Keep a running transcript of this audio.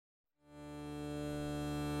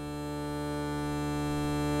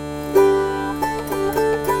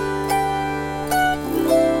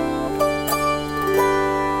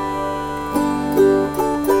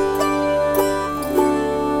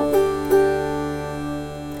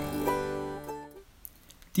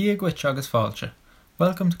Díagwit agus fáilte.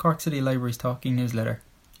 Welcome to Cork City Library's Talking Newsletter.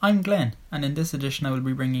 I'm Glenn, and in this edition I will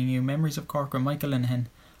be bringing you Memories of Cork with Michael Linehan.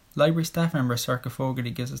 Library staff member Circa Fogarty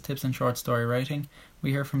gives us tips on short story writing.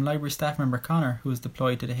 We hear from library staff member Connor, who was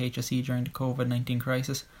deployed to the HSE during the COVID-19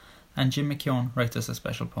 crisis, and Jim McKeown writes us a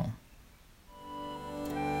special poem.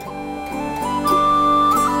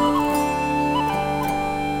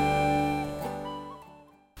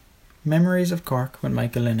 Memories of Cork with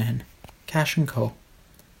Michael Linehan. Cash & Co.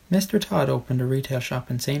 Mr. Todd opened a retail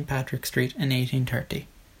shop in St. Patrick Street in 1830.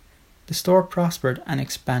 The store prospered and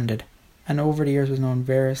expanded, and over the years was known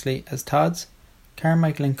variously as Todd's,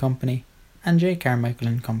 Carmichael and Company, and J. Carmichael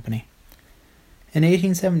and Company. In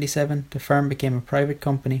 1877, the firm became a private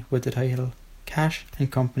company with the title Cash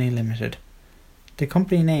 & Company Limited. The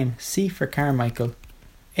company name C for Carmichael,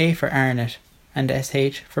 A for Arnott, and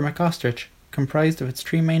SH for McOstrich comprised of its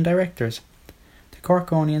three main directors. To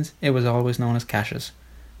Corkonians, it was always known as Cash's.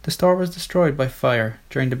 The store was destroyed by fire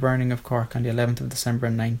during the burning of Cork on the 11th of December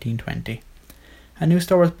 1920. A new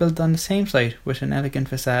store was built on the same site with an elegant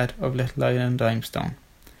facade of Little Island limestone.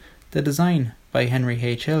 The design, by Henry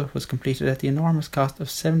H. Hill, was completed at the enormous cost of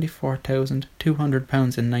 £74,200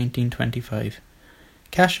 in 1925.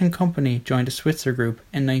 Cash & Company joined the Switzer Group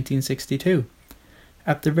in 1962.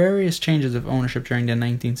 After various changes of ownership during the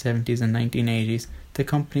 1970s and 1980s, the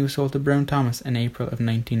company was sold to Brown Thomas in April of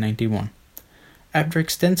 1991. After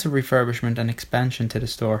extensive refurbishment and expansion to the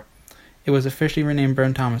store, it was officially renamed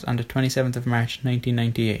Brown Thomas on the 27th of March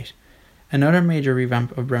 1998. Another major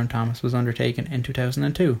revamp of Brown Thomas was undertaken in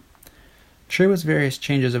 2002. Through its various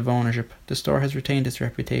changes of ownership, the store has retained its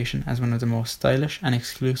reputation as one of the most stylish and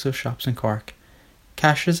exclusive shops in Cork.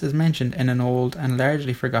 Cash's is mentioned in an old and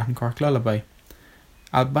largely forgotten Cork lullaby.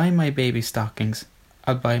 I'll buy my baby stockings,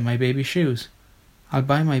 I'll buy my baby shoes, I'll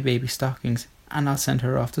buy my baby stockings, and I'll send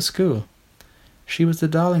her off to school. She was the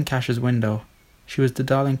doll in Cash's window. She was the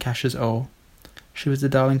doll in Cash's O. She was the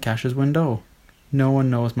doll in Cash's window. No one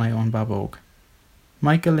knows my own Bob Oak.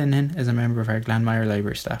 Michael Linehan is a member of our Glanmire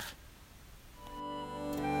Library staff.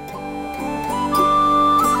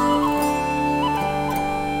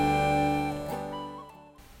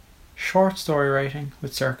 Short story writing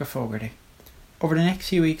with Circa Fogarty. Over the next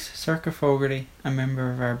few weeks, Circa Fogarty, a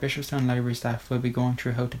member of our Bishopstown Library staff, will be going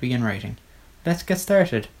through how to begin writing. Let's get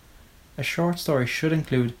started. A short story should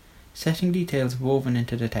include setting details woven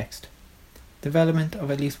into the text, development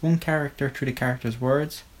of at least one character through the character's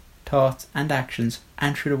words, thoughts and actions,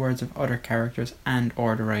 and through the words of other characters and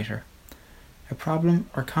or the writer, a problem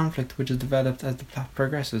or conflict which is developed as the plot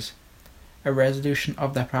progresses, a resolution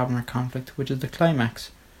of that problem or conflict which is the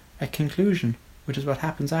climax, a conclusion which is what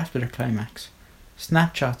happens after the climax,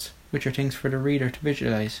 snapshots which are things for the reader to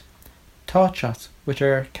visualize, thought shots which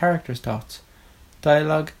are characters' thoughts.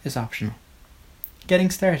 Dialogue is optional.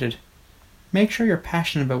 Getting started. Make sure you're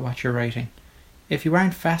passionate about what you're writing. If you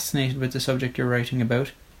aren't fascinated with the subject you're writing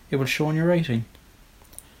about, it will show in your writing.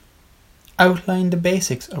 Outline the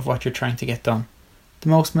basics of what you're trying to get done. The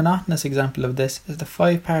most monotonous example of this is the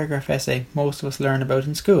 5-paragraph essay most of us learn about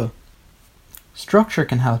in school. Structure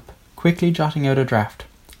can help, quickly jotting out a draft.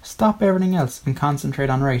 Stop everything else and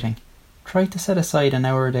concentrate on writing. Try to set aside an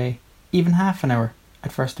hour a day, even half an hour,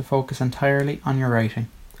 at first to focus entirely on your writing,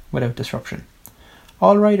 without disruption.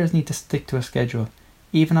 All writers need to stick to a schedule,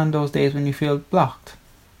 even on those days when you feel blocked.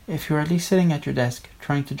 If you're at least sitting at your desk,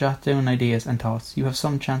 trying to jot down ideas and thoughts, you have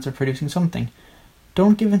some chance of producing something.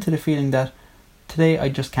 Don't give in to the feeling that, today I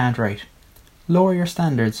just can't write. Lower your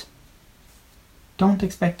standards. Don't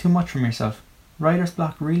expect too much from yourself. Writer's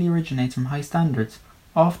block really originates from high standards.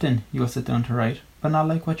 Often you will sit down to write, but not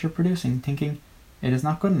like what you're producing, thinking, it is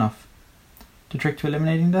not good enough. The trick to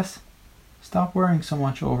eliminating this? Stop worrying so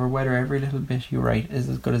much over whether every little bit you write is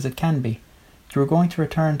as good as it can be. You are going to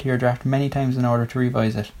return to your draft many times in order to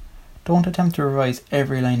revise it. Don't attempt to revise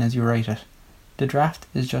every line as you write it. The draft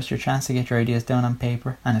is just your chance to get your ideas down on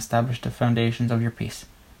paper and establish the foundations of your piece.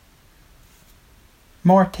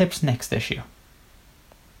 More tips next issue.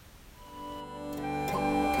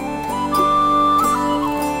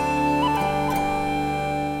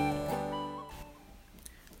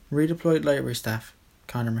 Redeployed library staff,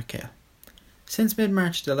 Conor McHale. Since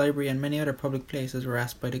mid-March, the library and many other public places were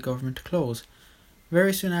asked by the government to close.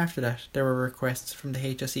 Very soon after that, there were requests from the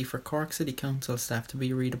HSE for Cork City Council staff to be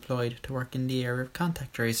redeployed to work in the area of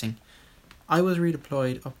contact tracing. I was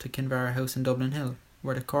redeployed up to Kinvara House in Dublin Hill,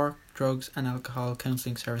 where the Cork Drugs and Alcohol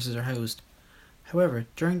Counselling Services are housed. However,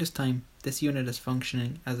 during this time, this unit is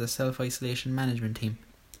functioning as a self-isolation management team.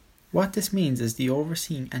 What this means is the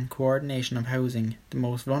overseeing and coordination of housing the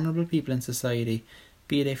most vulnerable people in society,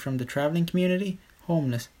 be they from the travelling community,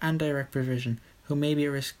 homeless and direct provision, who may be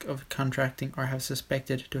at risk of contracting or have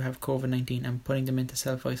suspected to have COVID-19 and putting them into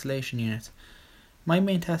self-isolation units. My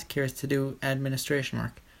main task here is to do administration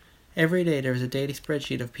work. Every day there is a daily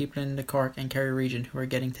spreadsheet of people in the Cork and Kerry region who are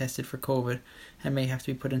getting tested for COVID and may have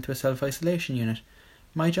to be put into a self-isolation unit.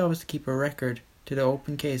 My job is to keep a record to the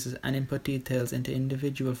open cases and input details into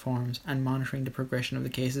individual forms and monitoring the progression of the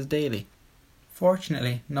cases daily.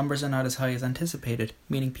 Fortunately, numbers are not as high as anticipated,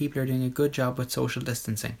 meaning people are doing a good job with social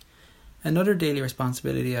distancing. Another daily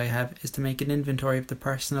responsibility I have is to make an inventory of the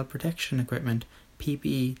personal protection equipment,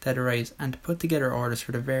 PPE, that arrives and to put together orders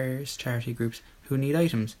for the various charity groups who need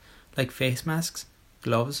items like face masks,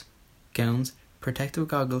 gloves, gowns, protective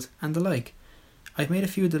goggles and the like. I've made a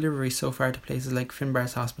few deliveries so far to places like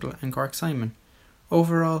Finbarr's Hospital and Cork Simon.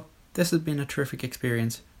 Overall, this has been a terrific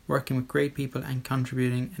experience, working with great people and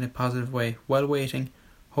contributing in a positive way while waiting,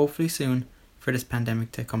 hopefully soon, for this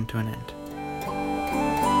pandemic to come to an end.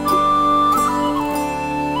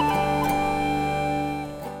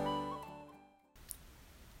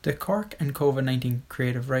 The Cork and COVID-19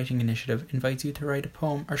 Creative Writing Initiative invites you to write a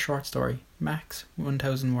poem or short story, max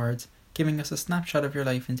 1,000 words, giving us a snapshot of your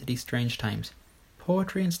life into these strange times.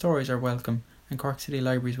 Poetry and stories are welcome, and Cork City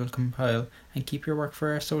Libraries will compile and keep your work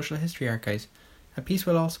for our social history archives. A piece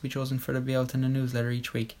will also be chosen for the Bealtaine newsletter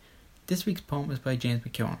each week. This week's poem is by James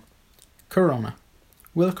McKeown. Corona.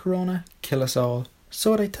 Will Corona kill us all?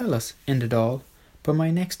 So they tell us in the Dáil. But my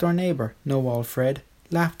next door neighbour, No-Wall Fred,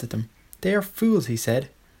 laughed at them. They are fools, he said.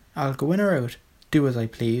 I'll go in or out, do as I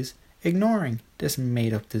please, ignoring this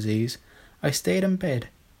made-up disease. I stayed in bed,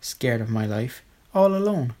 scared of my life, all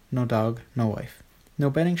alone, no dog, no wife. No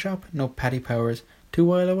betting shop, no Paddy Powers, to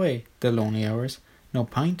while away the lonely hours. No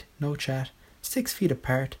pint, no chat, 6 feet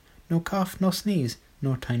apart, no cough, no sneeze,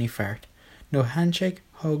 no tiny fart. No handshake,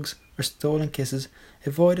 hugs, or stolen kisses,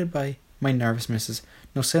 avoided by my nervous missus.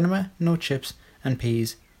 No cinema, no chips and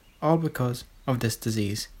peas, all because of this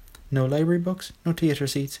disease. No library books, no theatre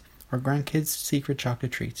seats, or grandkids' secret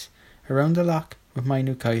chocolate treats. Around the loch with my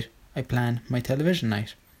new kite, I plan my television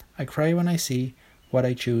night. I cry when I see what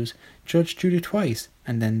I choose. Judge Judy twice,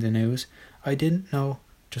 and then the news. I didn't know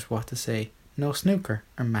just what to say. No snooker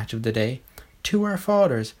or match of the day. 2 Our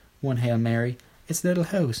Fathers, 1 Hail Mary. It's Little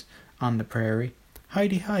House on the prairie.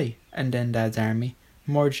 Hi, and then Dad's Army.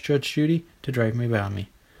 Morge Judge Judy to drive me balmy.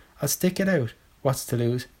 I'll stick it out. What's to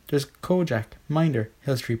lose? There's Kojak, Minder,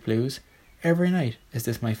 Hill Street Blues. Every night is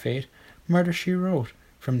this my fate. Murder She Wrote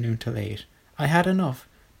from noon till 8. I had enough.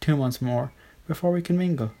 2 months more before we can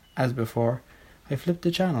mingle as before. I flipped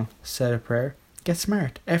the channel, said a prayer. Get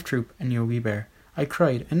Smart, F-Troop and Yogi Bear. I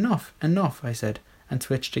cried, enough, I said, and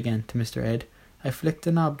switched again to Mr. Ed. I flicked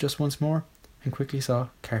the knob just once more and quickly saw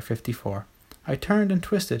car 54. I turned and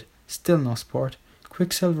twisted, still no sport.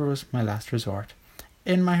 Quicksilver was my last resort.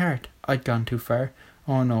 In my heart, I'd gone too far.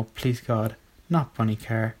 Oh no, please God, not Bunny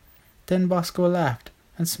Carr. Then Bosco laughed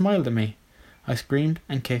and smiled at me. I screamed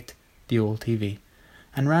and kicked the old TV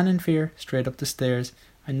and ran in fear straight up the stairs.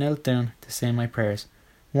 I knelt down to say my prayers,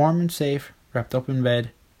 warm and safe, wrapped up in bed,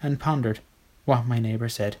 and pondered what my neighbour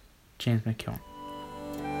said. James McKeown.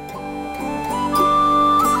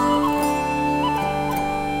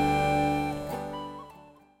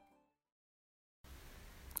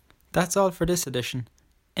 That's all for this edition.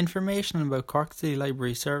 Information about Cork City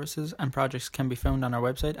Library services and projects can be found on our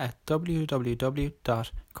website at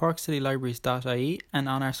www.corkcitylibraries.ie and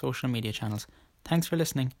on our social media channels. Thanks for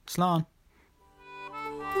listening. Slán!